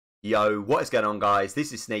Yo, what is going on, guys?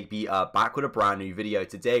 This is Snakebeater back with a brand new video.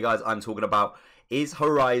 Today, guys, I'm talking about is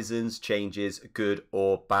Horizon's changes good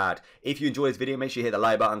or bad? If you enjoy this video, make sure you hit the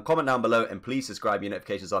like button, comment down below, and please subscribe your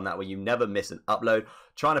notifications on that way you never miss an upload.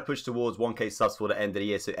 Trying to push towards 1K subs for the end of the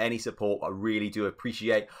year, so any support I really do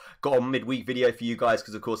appreciate. Got a midweek video for you guys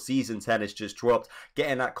because, of course, Season 10 has just dropped.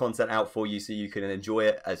 Getting that content out for you so you can enjoy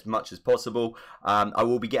it as much as possible. I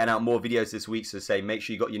will be getting out more videos this week, so make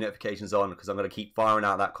sure you got your notifications on because I'm going to keep firing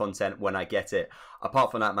out that content when I get it.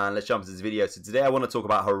 Apart from that, man, let's jump into this video. So today I want to talk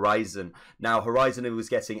about Horizon. Now, Horizon was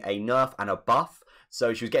getting a nerf and a buff.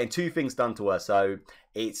 So she was getting two things done to her. So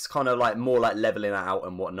it's kind of like more like leveling out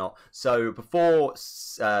and whatnot. So before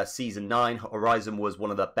Season 9, Horizon was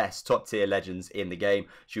one of the best top tier legends in the game.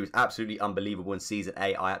 She was absolutely unbelievable in Season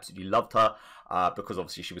 8. I absolutely loved her. Because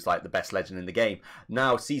obviously she was like the best legend in the game.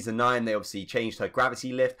 Now, Season 9, they obviously changed her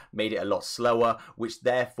gravity lift, made it a lot slower, which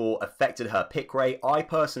therefore affected her pick rate. I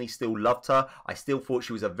personally still loved her. I still thought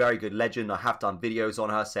she was a very good legend. I have done videos on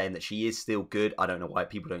her saying that she is still good. I don't know why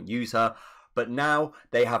people don't use her. But now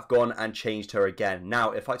they have gone and changed her again.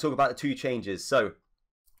 Now, if I talk about the two changes, so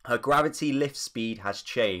her gravity lift speed has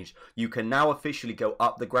changed. You can now officially go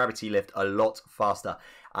up the gravity lift a lot faster.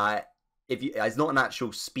 It's not an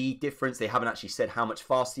actual speed difference. They haven't actually said how much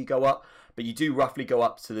faster you go up, but you do roughly go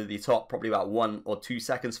up to the top probably about 1 or 2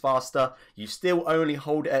 seconds faster. You still only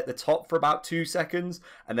hold it at the top for about 2 seconds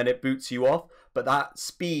and then it boots you off. But that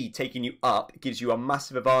speed taking you up gives you a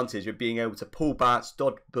massive advantage of being able to pull bats,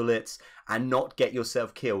 dodge bullets, and not get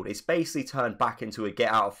yourself killed. It's basically turned back into a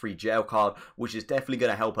get out of free jail card, which is definitely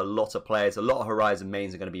going to help a lot of players. A lot of Horizon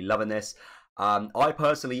mains are going to be loving this. I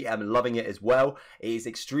personally am loving it as well. It is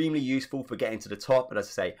extremely useful for getting to the top, but as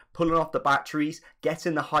I say, pulling off the batteries,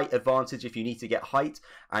 getting the height advantage if you need to get height,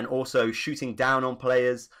 and also shooting down on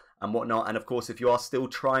players and whatnot. And of course, if you are still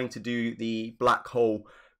trying to do the black hole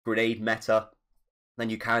grenade meta, then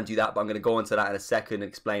you can do that, but I'm going to go into that in a second and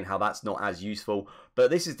explain how that's not as useful. But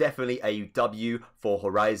this is definitely a W for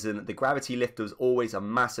Horizon. The gravity lift was always a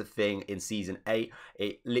massive thing in Season 8.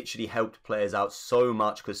 It literally helped players out so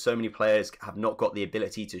much because so many players have not got the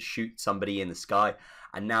ability to shoot somebody in the sky.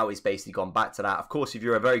 And now it's basically gone back to that. Of course, if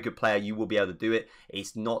you're a very good player, you will be able to do it.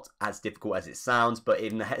 It's not as difficult as it sounds, but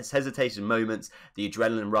in the hesitation moments, the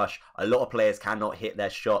adrenaline rush, a lot of players cannot hit their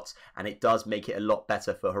shots, and it does make it a lot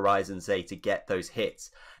better for Horizon, say, to get those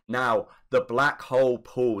hits. Now, the black hole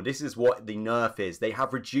pull, this is what the nerf is. They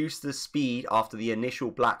have reduced the speed after the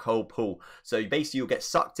initial black hole pull. So basically you'll get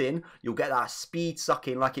sucked in, you'll get that speed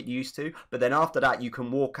sucking like it used to, but then after that you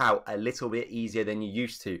can walk out a little bit easier than you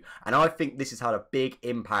used to. And I think this has had a big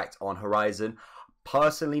impact on Horizon.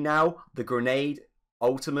 Personally now, the grenade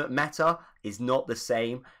ultimate meta is not the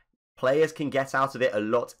same. Players can get out of it a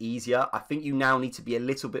lot easier. I think you now need to be a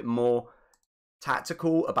little bit more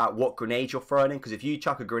tactical about what grenade you're throwing in, because if you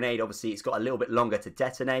chuck a grenade, obviously it's got a little bit longer to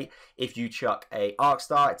detonate. If you chuck a arc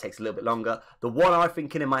star, it takes a little bit longer. The one I'm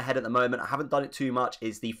thinking in my head at the moment, I haven't done it too much,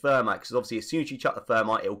 is the thermite, because obviously as soon as you chuck the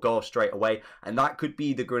thermite, it'll go off straight away, and that could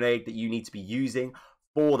be the grenade that you need to be using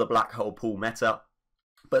for the black hole pool meta.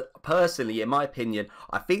 But personally, in my opinion,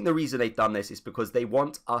 I think the reason they've done this is because they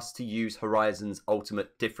want us to use Horizon's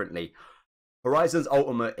ultimate differently. Horizon's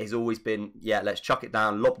ultimate has always been, yeah, let's chuck it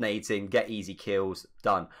down, lob nades in, get easy kills,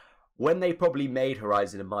 done. When they probably made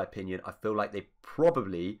Horizon, in my opinion, I feel like they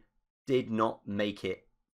probably did not make it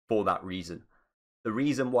for that reason. The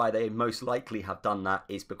reason why they most likely have done that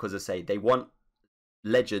is because, as I say, they want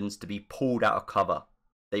legends to be pulled out of cover.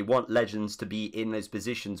 They want legends to be in those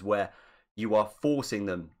positions where you are forcing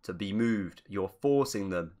them to be moved. You're forcing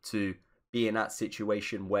them to be in that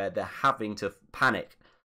situation where they're having to panic.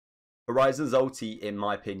 Horizon's ulti, in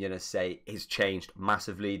my opinion, as say, has changed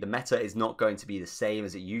massively. The meta is not going to be the same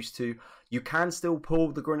as it used to. You can still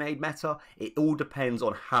pull the grenade meta. It all depends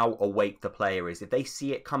on how awake the player is. If they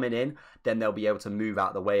see it coming in, then they'll be able to move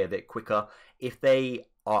out the way of it quicker. If they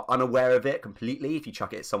are unaware of it completely, if you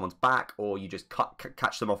chuck it at someone's back or you just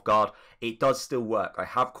catch them off guard, it does still work. I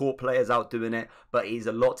have caught players out doing it, but it is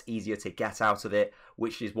a lot easier to get out of it,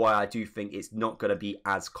 which is why I do think it's not going to be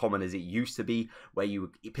as common as it used to be, where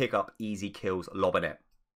you pick up easy kills lobbing it.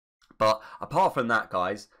 But apart from that,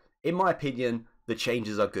 guys, in my opinion, the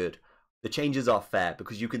changes are good. The changes are fair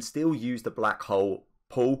because you can still use the black hole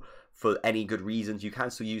pull for any good reasons. You can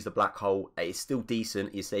still use the black hole. It's still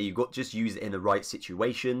decent. You say you've got just use it in the right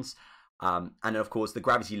situations. And of course, the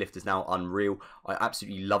gravity lift is now unreal. I'm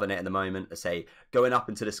absolutely loving it at the moment. I say going up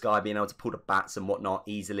into the sky, being able to pull the bats and whatnot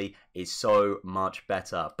easily is so much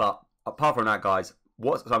better. But apart from that, guys,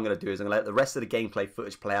 what I'm going to do is I'm going to let the rest of the gameplay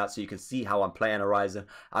footage play out so you can see how I'm playing Horizon.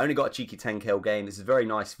 I only got a cheeky 10 kill game. This is very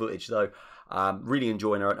nice footage though. Really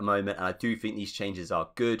enjoying her at the moment, and I do think these changes are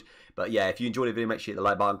good. But yeah, if you enjoyed the video, make sure you hit the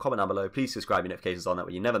like button, comment down below. Please subscribe, your notifications on, that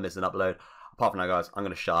way you never miss an upload. Apart from that, guys, I'm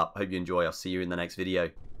going to shut up. Hope you enjoy. I'll see you in the next video.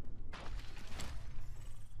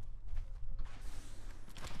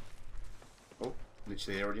 Oh,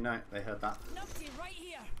 literally, they already know. They heard that. Right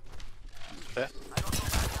here. Yeah.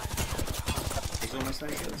 He's almost there.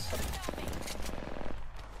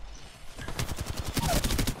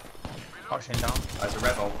 Pushing down. Oh, it's a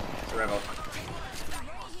revolt. It's a revolt.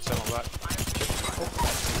 Someone back. Oh,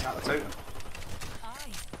 he's out the totem.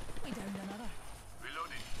 Aye. We downed another.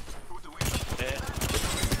 Reloading. Put the window. Yeah.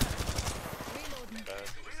 Reloading.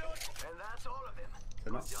 And that's all of them.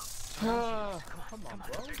 They're not. Come on,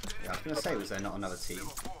 bro. Yeah, I was going to say, was there not another team?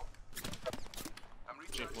 I'm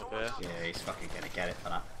reaching Chief for up here. Yeah, he's fucking going to get it for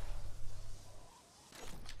that.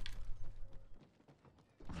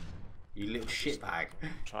 You little shitbag.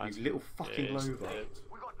 Trying. You little fucking Yeah, lover.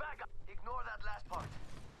 We got backup. Ignore that last part.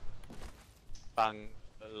 Bang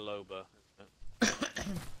Loba.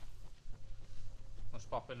 Let's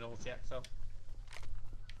pop in all TXL.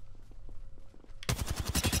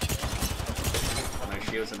 No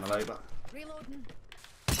shields in the lower. Reloading.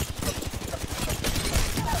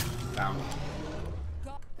 Down.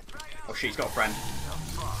 Got. Oh shit, he's got a friend.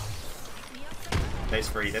 Me up there. There's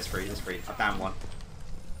three, there's three, there's three. I've down one.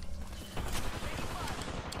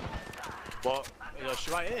 What? Is she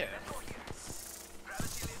right here?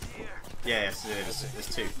 Yeah, yes, there's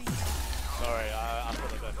two. Sorry, I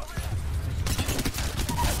put it back.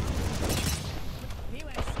 We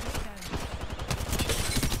went straight down.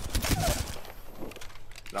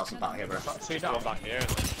 Last one back here, bro. Two One down. back here.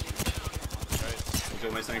 Great. He's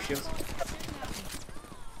almost no shields.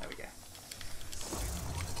 There we go.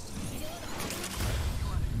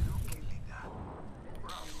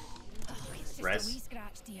 It's just Res. a wee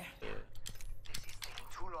scratch, dear. This is taking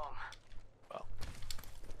too long. Well.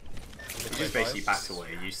 It's just basically back to what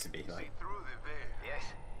it used to be. Like, Through the veil. Yes.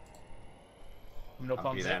 No I'll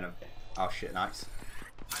plans be there. in. No. Oh shit, nice.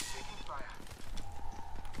 I'm taking fire.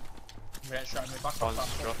 We ain't shouting me back Guns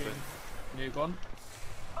off that dropping. fucking new gun.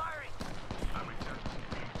 Firing. I'm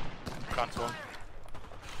returning. Cracked one.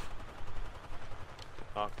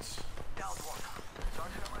 Knocked. Down one.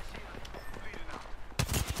 Sergeant on my shield. Bleeding out.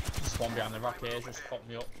 This one behind the rack here just fucked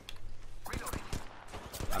me up. Reloading.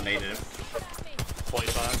 I naded him. That's me.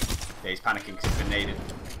 45. Yeah, he's panicking because he's been naded.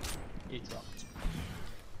 He dropped.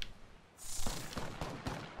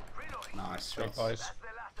 Reloading. Nice Great shots. boys. That's the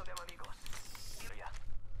last of them, amigos. See ya.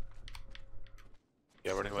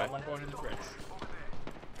 Yeah, running away. That one going in the bridge. Over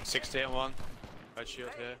there. 60 and 1. Red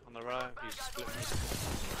shield here on the right. He's split. Taking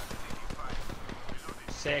fire. Reloading.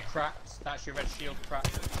 Say cracked. That's your red shield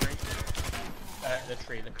cracked at the tree.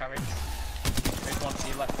 The carriage. There's one to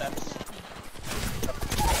your left there.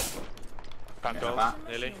 Cracked Yeah, gold. back.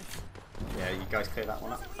 Nearly. Yeah, you guys clear that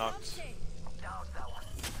one up. Knocked. Down that one.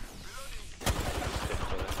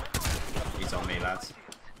 He's on me, lads.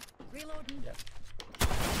 Reloading. Yeah.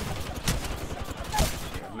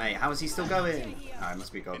 Yeah, mate, how is he still going? No, it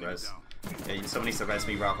must be God res. Yeah, someone needs to res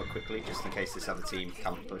me rather quickly, just in case this other team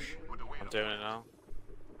can't push. I'm doing it now.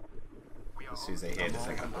 As soon as they hear this,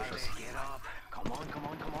 they're gonna push us. Get up. Come on, come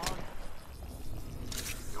on, come on.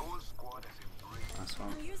 Your squad is in three. Nice one.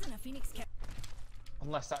 I'm using a Phoenix kit.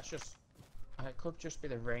 Unless that's just. It could just be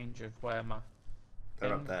the range of where my.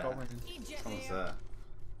 They're up thing there. going. Egypt Someone's there. there.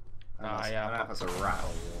 I don't know if yeah, I don't know if that's a rat or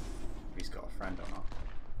if he's got a friend or not.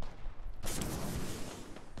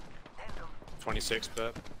 26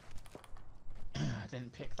 bit. I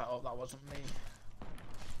didn't pick that up. That wasn't me.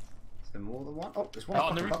 Is there more than one? Oh, there's one. Oh,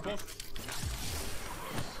 on the fucking roof above me. above.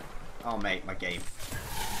 Oh, mate, my game.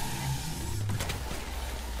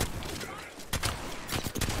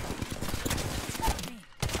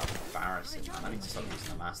 Embarrassing, man. I need to stop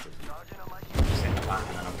using the Mastiff. Just hit the back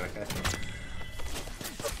and then I'm gonna go.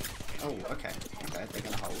 Oh, okay. Okay, they're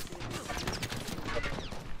gonna hold.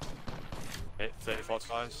 Hit 34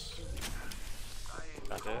 twice.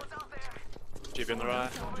 That's it. GB on the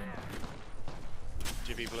right.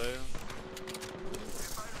 GB blue.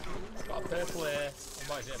 Got a purple here. And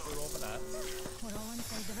what is it? Blue over there. We're all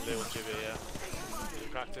inside the Blue ring. and GB, yeah.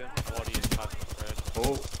 Cracked him. What do you have?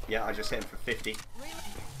 Oh, yeah, I just hit him for 50.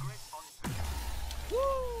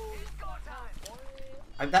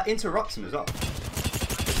 And that interrupts him as well.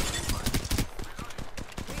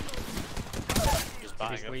 Just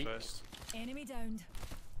batting up weak. first. Enemy downed.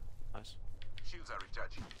 Nice. Shields are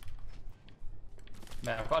recharging.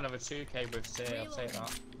 Mate, I've got another 2k with Say, I'll take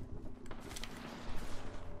that.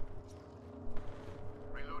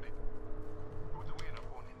 Reloading. Put away an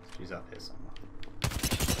opponent. She's up here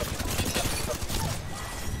somewhere.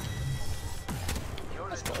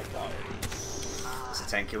 just got to buy it. It's a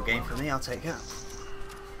 10 kill game for me, I'll take it.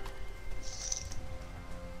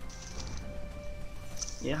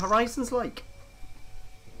 Yeah, Horizon's like...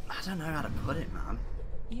 I don't know how to put it, man.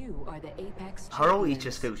 You are the Apex Her ulti champions.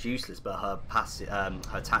 just feels useless, but her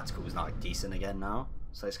her tactical is like decent again now.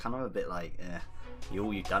 So it's kind of a bit like,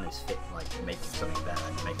 all you've done is fit, like, making something better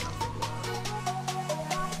and making nothing worse.